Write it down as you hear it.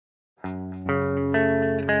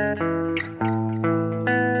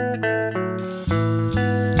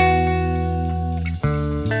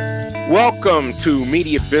Welcome to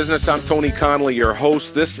Media Business. I'm Tony Connolly, your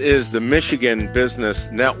host. This is the Michigan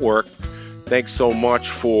Business Network. Thanks so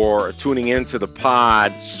much for tuning into the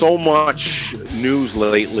pod. So much news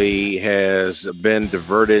lately has been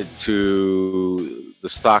diverted to the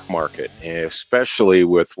stock market, especially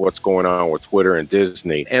with what's going on with Twitter and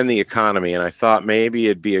Disney and the economy. And I thought maybe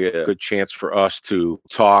it'd be a good chance for us to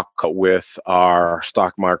talk with our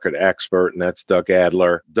stock market expert, and that's Doug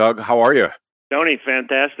Adler. Doug, how are you? Tony,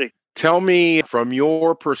 fantastic. Tell me, from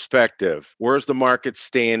your perspective, where's the market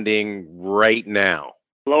standing right now?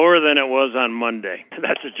 Lower than it was on Monday.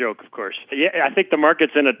 That's a joke, of course. Yeah, I think the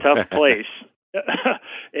market's in a tough place.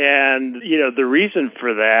 And, the reason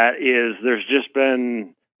for that is there's just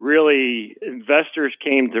been really, investors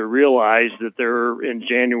came to realize that they're in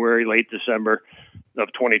January, late December of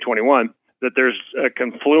 2021, that there's a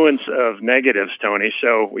confluence of negatives, Tony.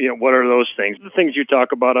 So, what are those things? The things you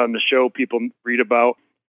talk about on the show, people read about.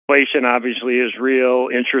 Inflation obviously is real.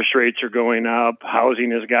 Interest rates are going up.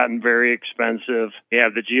 Housing has gotten very expensive. You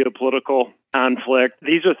have the geopolitical conflict.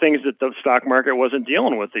 These are things that the stock market wasn't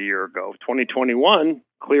dealing with a year ago. 2021,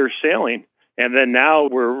 clear sailing. And then now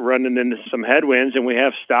we're running into some headwinds, and we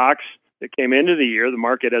have stocks that came into the year, the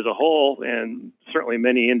market as a whole, and certainly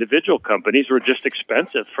many individual companies were just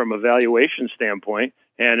expensive from a valuation standpoint.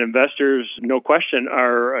 And investors, no question,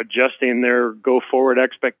 are adjusting their go-forward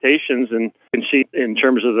expectations. And you can see in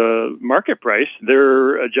terms of the market price,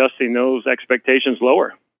 they're adjusting those expectations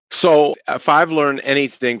lower. So if I've learned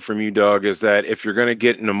anything from you, Doug, is that if you're going to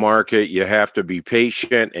get in the market, you have to be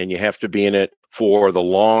patient and you have to be in it for the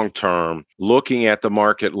long term. Looking at the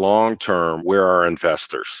market long term, where are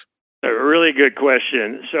investors? A really good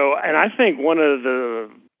question. So, and I think I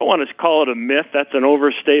don't want to call it a myth, that's an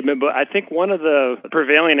overstatement, but I think one of the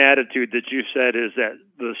prevailing attitude that you said is that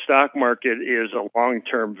the stock market is a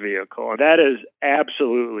long-term vehicle. And that is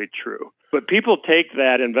absolutely true. But people take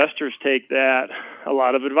that, investors take that, a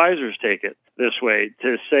lot of advisors take it this way,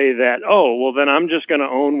 to say that, oh, well, then I'm just going to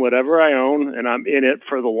own whatever I own, and I'm in it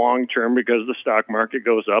for the long term because the stock market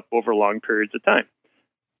goes up over long periods of time.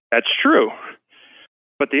 That's true.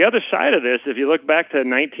 But the other side of this, if you look back to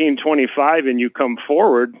 1925 and you come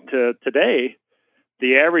forward to today,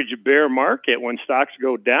 the average bear market, when stocks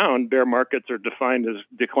go down, bear markets are defined as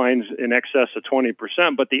declines in excess of 20%,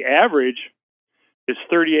 but the average is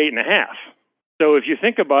 38.5. So if you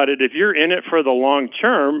think about it, if you're in it for the long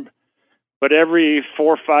term, but every 4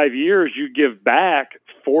 or 5 years you give back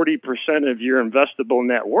 40% of your investable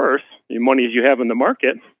net worth, the money you have in the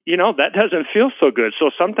market, that doesn't feel so good.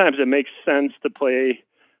 So sometimes it makes sense to play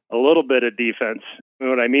a little bit of defense. And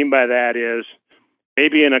what I mean by that is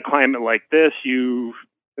maybe in a climate like this, and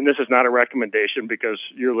this is not a recommendation because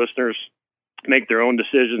your listeners make their own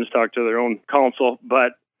decisions, talk to their own counsel,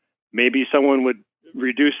 but maybe someone would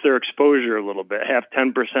reduce their exposure a little bit, have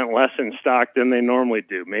 10% less in stock than they normally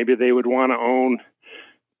do. Maybe they would want to own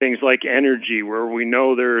things like energy, where we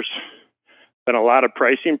know there's been a lot of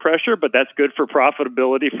pricing pressure, but that's good for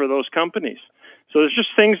profitability for those companies. So there's just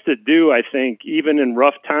things to do, I think, even in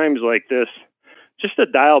rough times like this, just to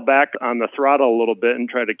dial back on the throttle a little bit and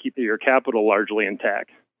try to keep your capital largely intact.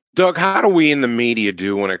 Doug, how do we in the media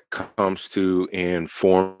do when it comes to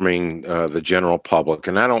informing the general public?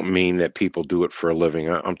 And I don't mean that people do it for a living.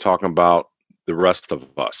 I'm talking about the rest of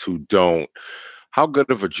us who don't. How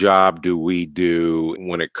good of a job do we do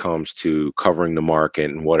when it comes to covering the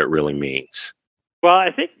market and what it really means? Well,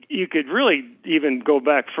 I think you could really even go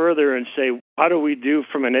back further and say, how do we do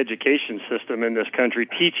from an education system in this country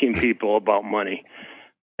teaching people about money?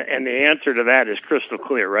 And the answer to that is crystal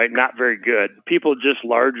clear, right? Not very good. People just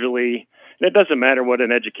largely, and it doesn't matter what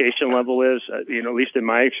an education level is, at least in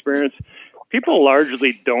my experience, people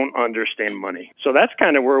largely don't understand money. So that's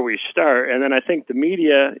kind of where we start. And then I think the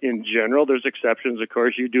media in general, there's exceptions, of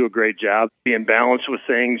course. You do a great job being balanced with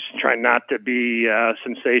things, trying not to be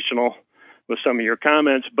sensational with some of your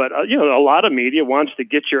comments. But, a lot of media wants to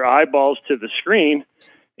get your eyeballs to the screen.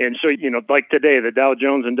 And so, like today, the Dow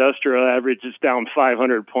Jones Industrial Average is down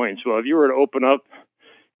 500 points. Well, if you were to open up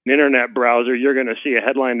an internet browser, you're going to see a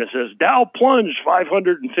headline that says Dow plunged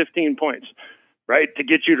 515 points, right, to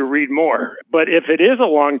get you to read more. But if it is a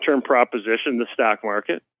long-term proposition, the stock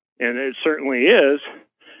market, and it certainly is,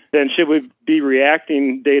 then should we be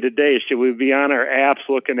reacting day to day? Should we be on our apps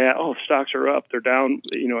looking at, stocks are up, they're down,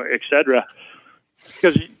 et cetera?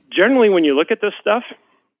 Because generally when you look at this stuff,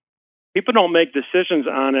 people don't make decisions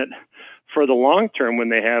on it for the long term when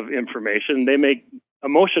they have information. They make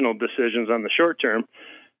emotional decisions on the short term.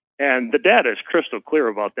 And the data is crystal clear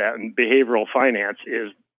about that. And behavioral finance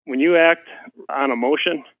is when you act on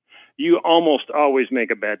emotion, you almost always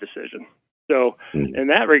make a bad decision. So in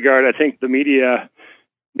that regard, I think the media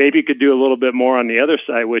maybe could do a little bit more on the other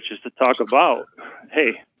side, which is to talk about,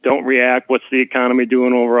 hey, don't react. What's the economy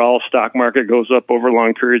doing overall? Stock market goes up over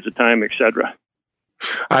long periods of time, et cetera.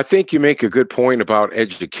 I think you make a good point about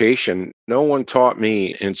education. No one taught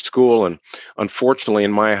me in school, and unfortunately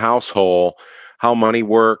in my household, how money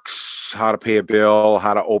works, how to pay a bill,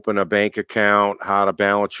 how to open a bank account, how to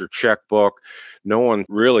balance your checkbook. No one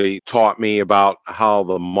really taught me about how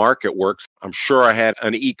the market works. I'm sure I had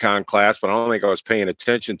an econ class, but I don't think I was paying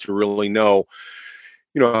attention to really know,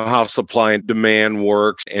 how supply and demand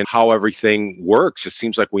works and how everything works. It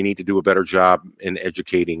seems like we need to do a better job in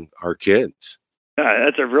educating our kids.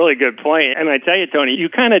 That's a really good point. And I tell you, Tony, you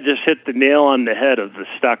kind of just hit the nail on the head of the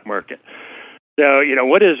stock market. So,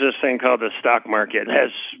 what is this thing called the stock market? It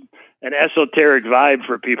has an esoteric vibe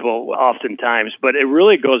for people oftentimes, but it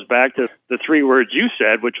really goes back to the three words you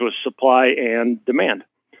said, which was supply and demand.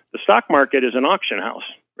 The stock market is an auction house,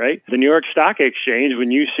 right? The New York Stock Exchange,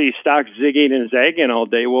 when you see stocks zigging and zagging all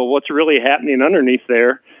day, well, what's really happening underneath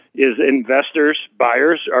there is investors,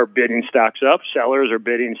 buyers are bidding stocks up, sellers are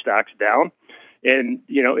bidding stocks down. And,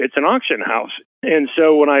 it's an auction house. And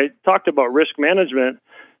so when I talked about risk management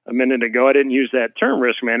a minute ago, I didn't use that term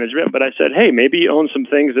risk management, but I said, hey, maybe you own some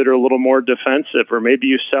things that are a little more defensive, or maybe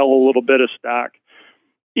you sell a little bit of stock.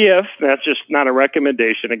 If, that's just not a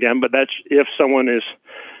recommendation again, but that's if someone is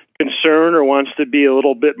concerned or wants to be a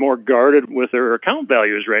little bit more guarded with their account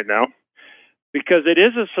values right now, because it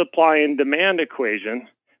is a supply and demand equation.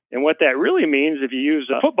 And what that really means, if you use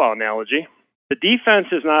a football analogy, the defense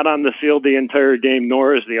is not on the field the entire game,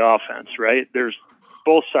 nor is the offense, right? There's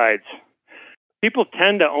both sides. People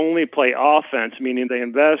tend to only play offense, meaning they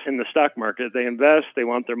invest in the stock market. They invest, they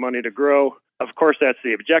want their money to grow. Of course, that's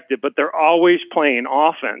the objective, but they're always playing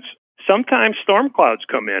offense. Sometimes storm clouds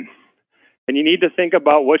come in, and you need to think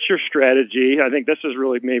about what's your strategy. I think this is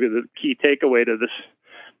really maybe the key takeaway to this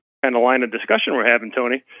kind of line of discussion we're having,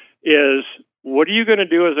 Tony, is what are you going to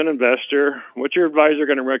do as an investor? What's your advisor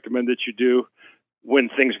going to recommend that you do when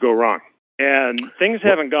things go wrong? And things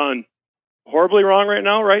haven't gone horribly wrong right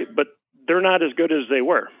now, right? But they're not as good as they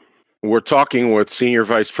were. We're talking with Senior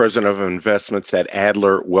Vice President of Investments at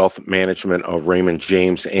Adler Wealth Management of Raymond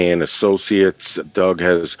James and Associates. Doug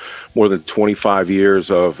has more than 25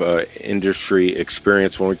 years of industry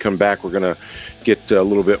experience. When we come back, we're going to get a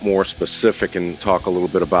little bit more specific and talk a little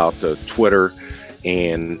bit about Twitter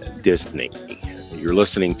and Disney. You're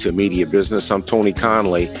listening to Media Business. I'm Tony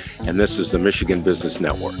Conley, and this is the Michigan Business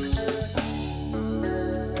Network.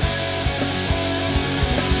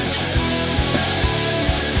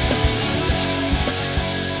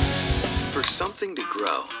 For something to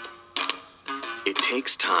grow, it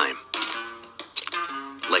takes time.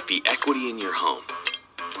 Like the equity in your home.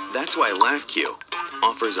 That's why LAFQ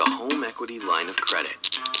offers a home equity line of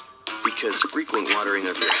credit. Because frequent watering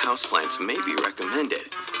of your houseplants may be recommended.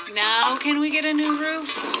 Now, can we get a new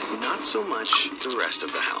roof? Not so much the rest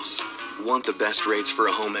of the house. Want the best rates for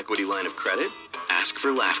a home equity line of credit? Ask for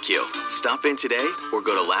LAFQ. Stop in today or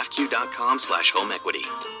go to LAFQ.com/home equity.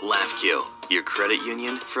 LAFQ, your credit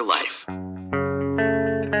union for life.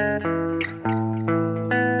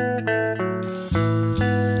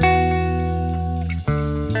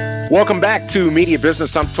 Welcome back to Media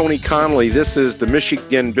Business. I'm Tony Conley. This is the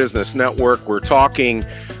Michigan Business Network. We're talking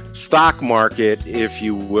stock market, if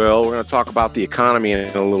you will. We're going to talk about the economy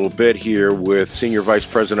in a little bit here with Senior Vice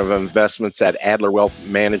President of Investments at Adler Wealth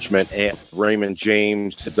Management at Raymond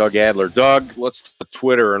James, Doug Adler. Doug, let's talk about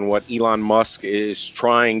Twitter and what Elon Musk is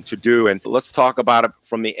trying to do. And let's talk about it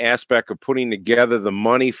from the aspect of putting together the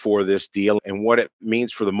money for this deal and what it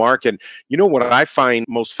means for the market. You know what I find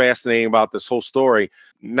most fascinating about this whole story?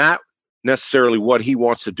 Not necessarily what he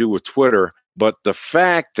wants to do with Twitter, but the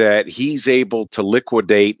fact that he's able to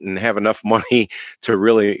liquidate and have enough money to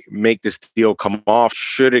really make this deal come off,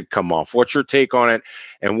 should it come off. What's your take on it,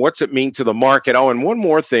 and what's it mean to the market? Oh, and one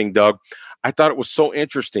more thing, Doug, I thought it was so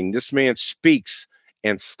interesting. This man speaks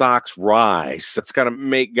and stocks rise. That's got to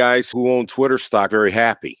make guys who own Twitter stock very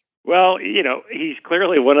happy. Well, he's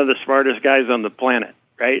clearly one of the smartest guys on the planet,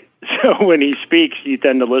 right? So when he speaks, you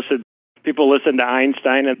tend to listen. People listen to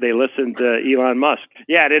Einstein and they listen to Elon Musk.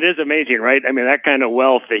 Yeah, it is amazing, right? I mean, that kind of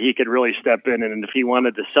wealth that he could really step in. And if he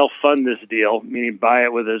wanted to self-fund this deal, meaning buy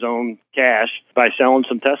it with his own cash by selling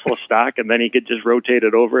some Tesla stock, and then he could just rotate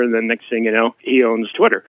it over. And then next thing you know, he owns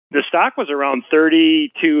Twitter. The stock was around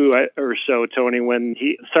 32 or so, Tony, when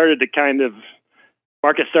he started to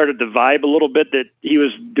market started to vibe a little bit that he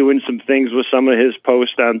was doing some things with some of his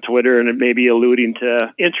posts on Twitter and it may be alluding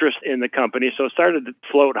to interest in the company. So it started to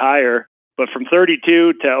float higher. But from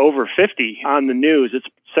 32 to over 50 on the news, it's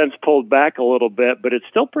since pulled back a little bit, but it's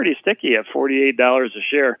still pretty sticky at $48 a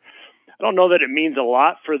share. I don't know that it means a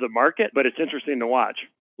lot for the market, but it's interesting to watch.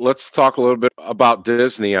 Let's talk a little bit about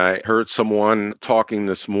Disney. I heard someone talking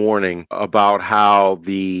this morning about how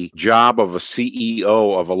the job of a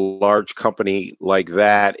CEO of a large company like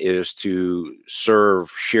that is to serve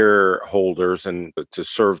shareholders and to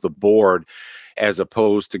serve the board, as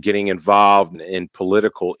opposed to getting involved in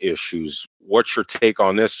political issues. What's your take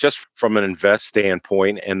on this, just from an invest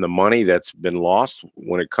standpoint and the money that's been lost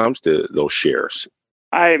when it comes to those shares?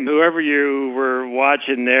 Whoever you were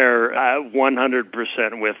watching there,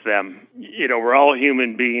 100% with them. You know, we're all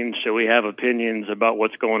human beings, so we have opinions about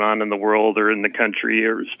what's going on in the world or in the country,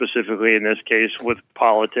 or specifically in this case with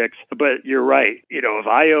politics. But you're right. You know, if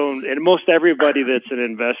I own, and most everybody that's an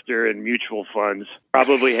investor in mutual funds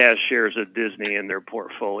probably has shares of Disney in their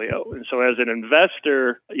portfolio. And so as an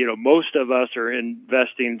investor, you know, most of us are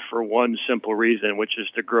investing for one simple reason, which is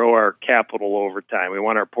to grow our capital over time. We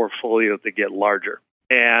want our portfolio to get larger.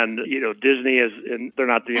 And, you know, Disney is, and they're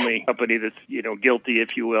not the only company that's, you know, guilty,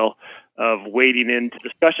 if you will, of wading into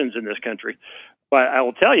discussions in this country. But I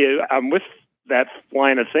will tell you, I'm with that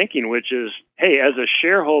line of thinking, which is, hey, as a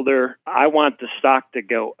shareholder, I want the stock to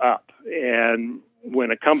go up. And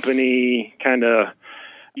when a company kind of,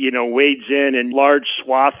 you know, wades in and large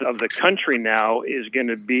swath of the country now is going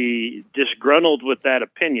to be disgruntled with that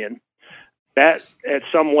opinion, that at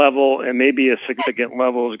some level, and maybe a significant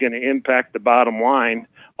level, is going to impact the bottom line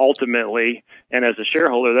ultimately. And as a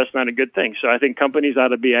shareholder, that's not a good thing. So I think companies ought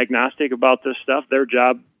to be agnostic about this stuff. Their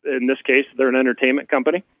job, in this case, they're an entertainment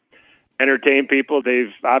company. Entertain people.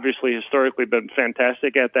 They've obviously historically been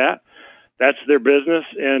fantastic at that. That's their business.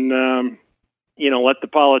 And, you know, let the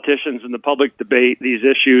politicians and the public debate these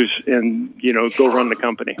issues and, you know, go run the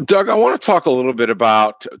company. Doug, I want to talk a little bit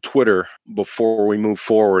about Twitter before we move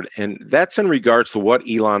forward. And that's in regards to what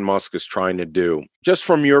Elon Musk is trying to do. Just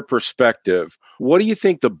from your perspective, what do you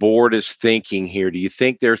think the board is thinking here? Do you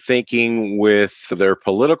think they're thinking with their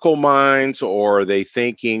political minds, or are they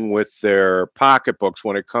thinking with their pocketbooks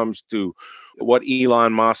when it comes to what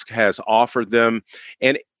Elon Musk has offered them?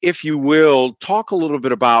 And if you will, talk a little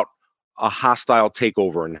bit about a hostile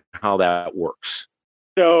takeover and how that works.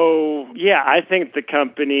 So, yeah, I think the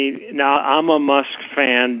company, now I'm a Musk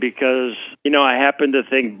fan because, you know, I happen to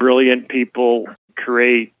think brilliant people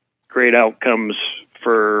create great outcomes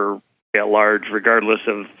for at large, regardless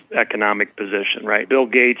of economic position, right? Bill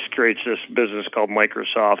Gates creates this business called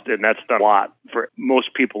Microsoft, and that's done a lot for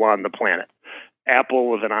most people on the planet. Apple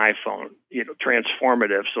with an iPhone, you know,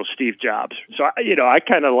 transformative. So Steve Jobs. So, you know, I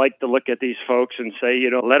kind of like to look at these folks and say, you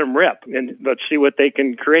know, let them rip and let's see what they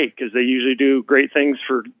can create, because they usually do great things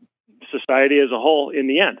for society as a whole in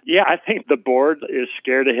the end. Yeah, I think the board is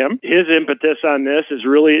scared of him. His impetus on this is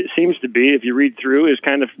really, it seems to be, if you read through, is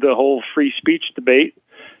kind of the whole free speech debate.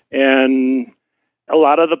 And a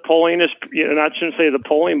lot of the polling is, you know, not shouldn't say the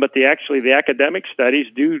polling, but the academic studies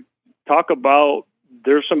do talk about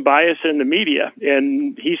there's some bias in the media,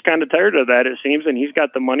 and he's kind of tired of that, it seems, and he's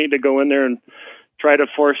got the money to go in there and try to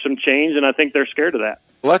force some change, and I think they're scared of that.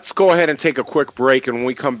 Let's go ahead and take a quick break, and when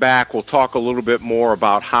we come back, we'll talk a little bit more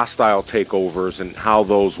about hostile takeovers and how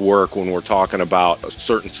those work when we're talking about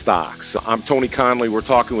certain stocks. I'm Tony Conley. We're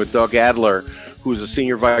talking with Doug Adler, who's a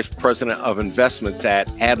Senior Vice President of Investments at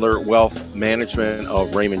Adler Wealth Management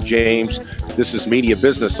of Raymond James. This is Media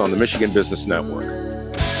Business on the Michigan Business Network.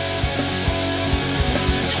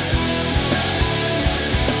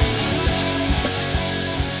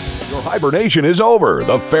 Hibernation is over.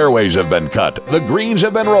 The fairways have been cut. The greens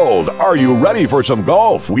have been rolled. Are you ready for some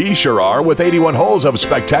golf? We sure are, with 81 holes of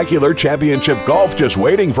spectacular championship golf just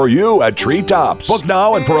waiting for you at Treetops. Book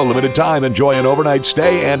now, and for a limited time, enjoy an overnight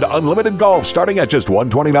stay and unlimited golf starting at just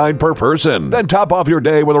 $129 per person. Then top off your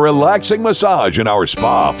day with a relaxing massage in our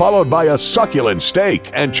spa, followed by a succulent steak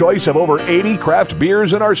and choice of over 80 craft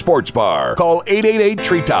beers in our sports bar. Call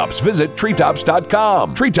 888-TREETOPS. Visit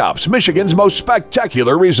treetops.com. Treetops, Michigan's most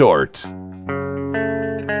spectacular resort.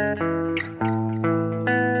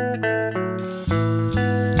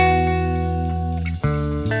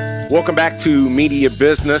 Welcome back to Media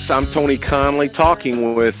Business. I'm Tony Conley,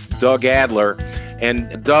 talking with Doug Adler.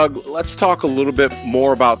 And Doug, let's talk a little bit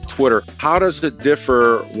more about Twitter. How does it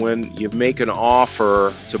differ when you make an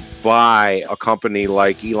offer to buy a company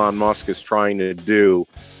like Elon Musk is trying to do,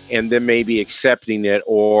 and then maybe accepting it,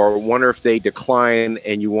 or wonder if they decline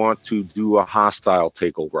and you want to do a hostile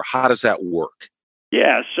takeover? How does that work?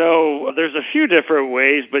 Yeah, so there's a few different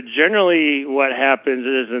ways, but generally what happens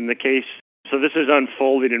is, in the case, So this is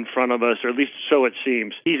unfolding in front of us, or at least so it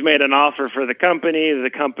seems. He's made an offer for the company.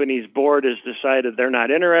 The company's board has decided they're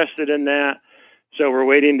not interested in that. So we're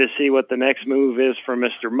waiting to see what the next move is for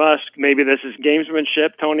Mr. Musk. Maybe this is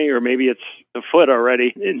gamesmanship, Tony, or maybe it's afoot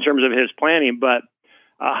already in terms of his planning. But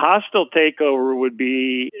a hostile takeover would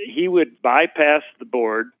be he would bypass the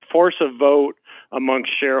board, force a vote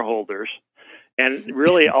amongst shareholders, and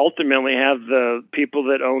really ultimately have the people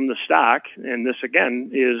that own the stock, and this again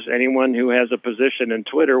is anyone who has a position in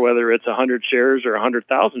Twitter, whether it's 100 shares or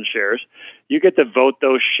 100,000 shares, you get to vote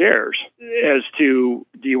those shares as to,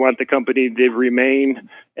 do you want the company to remain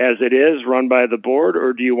as it is, run by the board,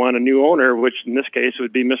 or do you want a new owner, which in this case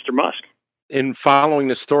would be Mr. Musk? In following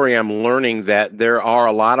the story, I'm learning that there are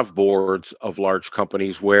a lot of boards of large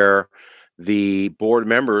companies where the board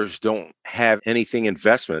members don't have anything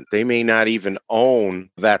investment. They may not even own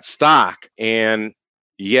that stock, and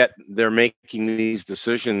yet they're making these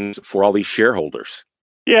decisions for all these shareholders.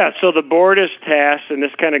 Yeah, so the board is tasked, and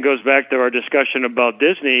this kind of goes back to our discussion about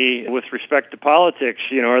Disney with respect to politics.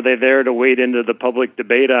 Are they there to wade into the public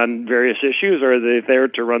debate on various issues, or are they there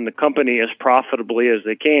to run the company as profitably as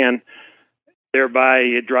they can,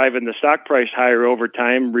 thereby driving the stock price higher over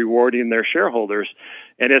time, rewarding their shareholders?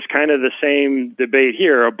 And it's kind of the same debate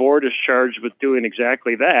here. A board is charged with doing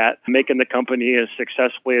exactly that, making the company as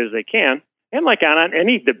successfully as they can. And like on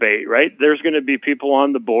any debate, right, there's going to be people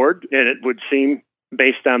on the board, and it would seem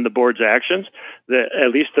based on the board's actions that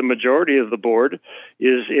at least the majority of the board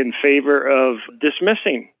is in favor of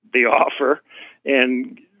dismissing the offer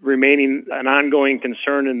and remaining an ongoing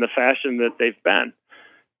concern in the fashion that they've been.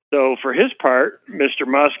 So for his part, Mr.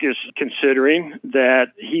 Musk is considering that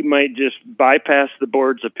he might just bypass the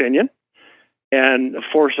board's opinion and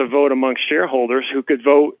force a vote amongst shareholders who could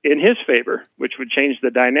vote in his favor, which would change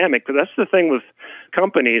the dynamic. Because that's the thing with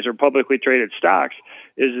companies or publicly traded stocks,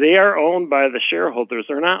 is they are owned by the shareholders.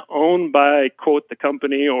 They're not owned by, quote, the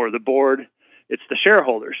company or the board. It's the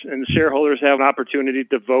shareholders. And the shareholders have an opportunity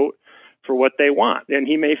to vote for what they want. And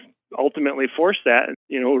he may ultimately force that.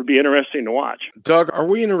 It would be interesting to watch. Doug, are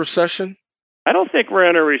we in a recession? I don't think we're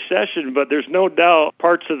in a recession, but there's no doubt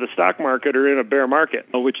parts of the stock market are in a bear market,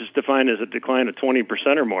 which is defined as a decline of 20%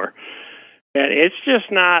 or more. And it's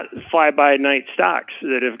just not fly-by-night stocks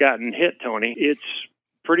that have gotten hit, Tony. It's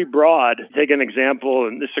pretty broad. Take an example,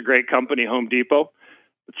 and this is a great company, Home Depot.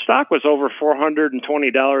 The stock was over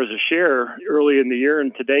 $420 a share early in the year,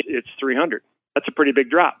 and today it's $300. That's a pretty big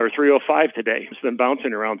drop, or 305 today. It's been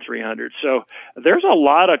bouncing around 300. So there's a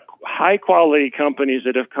lot of high-quality companies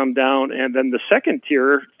that have come down, and then the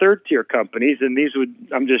second-tier, third-tier companies, and these would,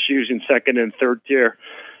 I'm just using second and third tier,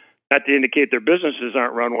 not to indicate their businesses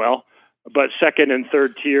aren't run well, but second and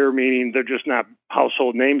third tier, meaning they're just not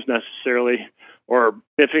household names necessarily, or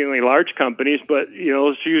significantly large companies, but,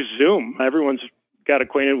 let's use Zoom. Everyone's got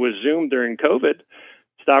acquainted with Zoom during COVID.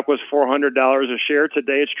 Stock was $400 a share.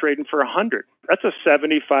 Today it's trading for $100. That's a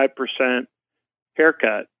 75%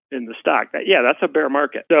 haircut in the stock. That's a bear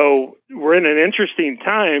market. So we're in an interesting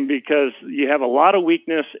time because you have a lot of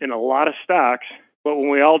weakness in a lot of stocks. But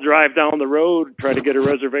when we all drive down the road, try to get a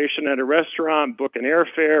reservation at a restaurant, book an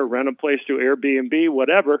airfare, rent a place through Airbnb,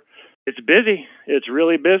 whatever, it's busy. It's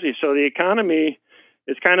really busy. So the economy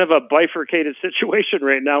is kind of a bifurcated situation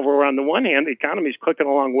right now where on the one hand, the economy is clicking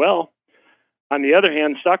along well. On the other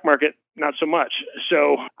hand, stock market, not so much.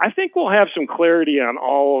 So I think we'll have some clarity on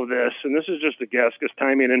all of this. And this is just a guess because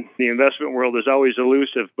timing in the investment world is always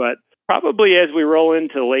elusive. But probably as we roll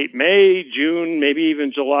into late May, June, maybe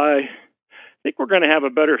even July, I think we're going to have a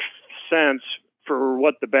better sense for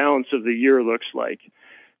what the balance of the year looks like.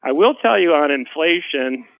 I will tell you on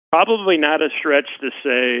inflation, probably not a stretch to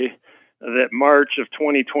say that March of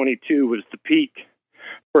 2022 was the peak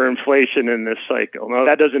for inflation in this cycle. Now,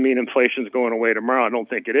 that doesn't mean inflation is going away tomorrow. I don't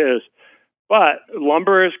think it is. But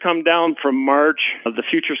lumber has come down from March. The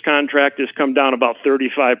futures contract has come down about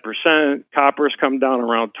 35%. Copper has come down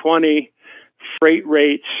around 20%. Freight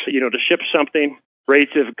rates, to ship something,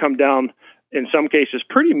 rates have come down in some cases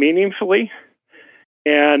pretty meaningfully.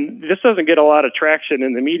 And this doesn't get a lot of traction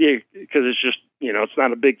in the media because it's just, it's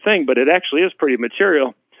not a big thing, but it actually is pretty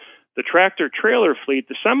material. The tractor-trailer fleet,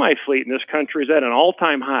 the semi-fleet in this country is at an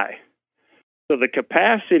all-time high. So the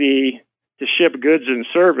capacity to ship goods and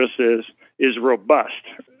services is robust.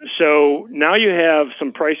 So now you have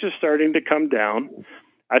some prices starting to come down.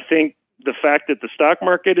 I think the fact that the stock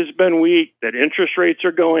market has been weak, that interest rates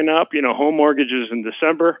are going up, home mortgages in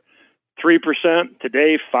December, 3%,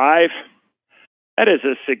 today 5%. That is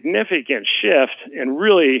a significant shift and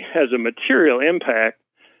really has a material impact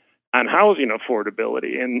on housing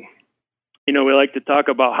affordability. And we like to talk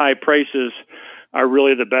about high prices are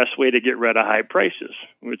really the best way to get rid of high prices,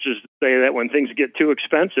 which is to say that when things get too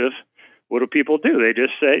expensive, what do people do? They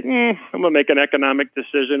just say, I'm going to make an economic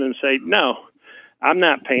decision and say, no, I'm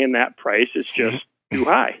not paying that price. It's just too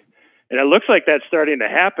high. And it looks like that's starting to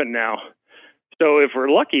happen now. So if we're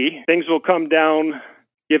lucky, things will come down,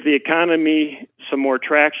 give the economy some more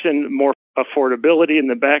traction, more affordability in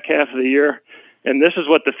the back half of the year. And this is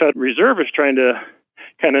what the Federal Reserve is trying to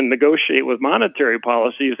kind of negotiate with monetary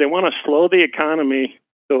policies. They want to slow the economy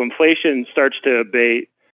so inflation starts to abate.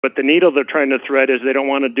 But the needle they're trying to thread is they don't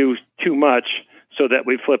want to do too much so that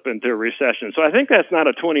we flip into a recession. So I think that's not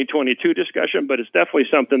a 2022 discussion, but it's definitely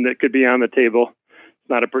something that could be on the table. It's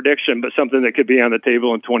not a prediction, but something that could be on the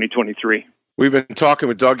table in 2023. We've been talking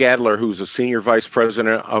with Doug Adler, who's a Senior Vice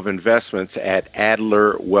President of Investments at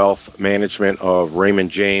Adler Wealth Management of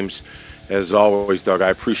Raymond James. As always, Doug, I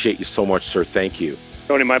appreciate you so much, sir. Thank you.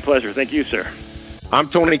 Tony, my pleasure. Thank you, sir. I'm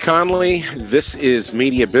Tony Conley. This is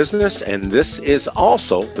Media Business, and this is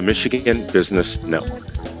also the Michigan Business Network.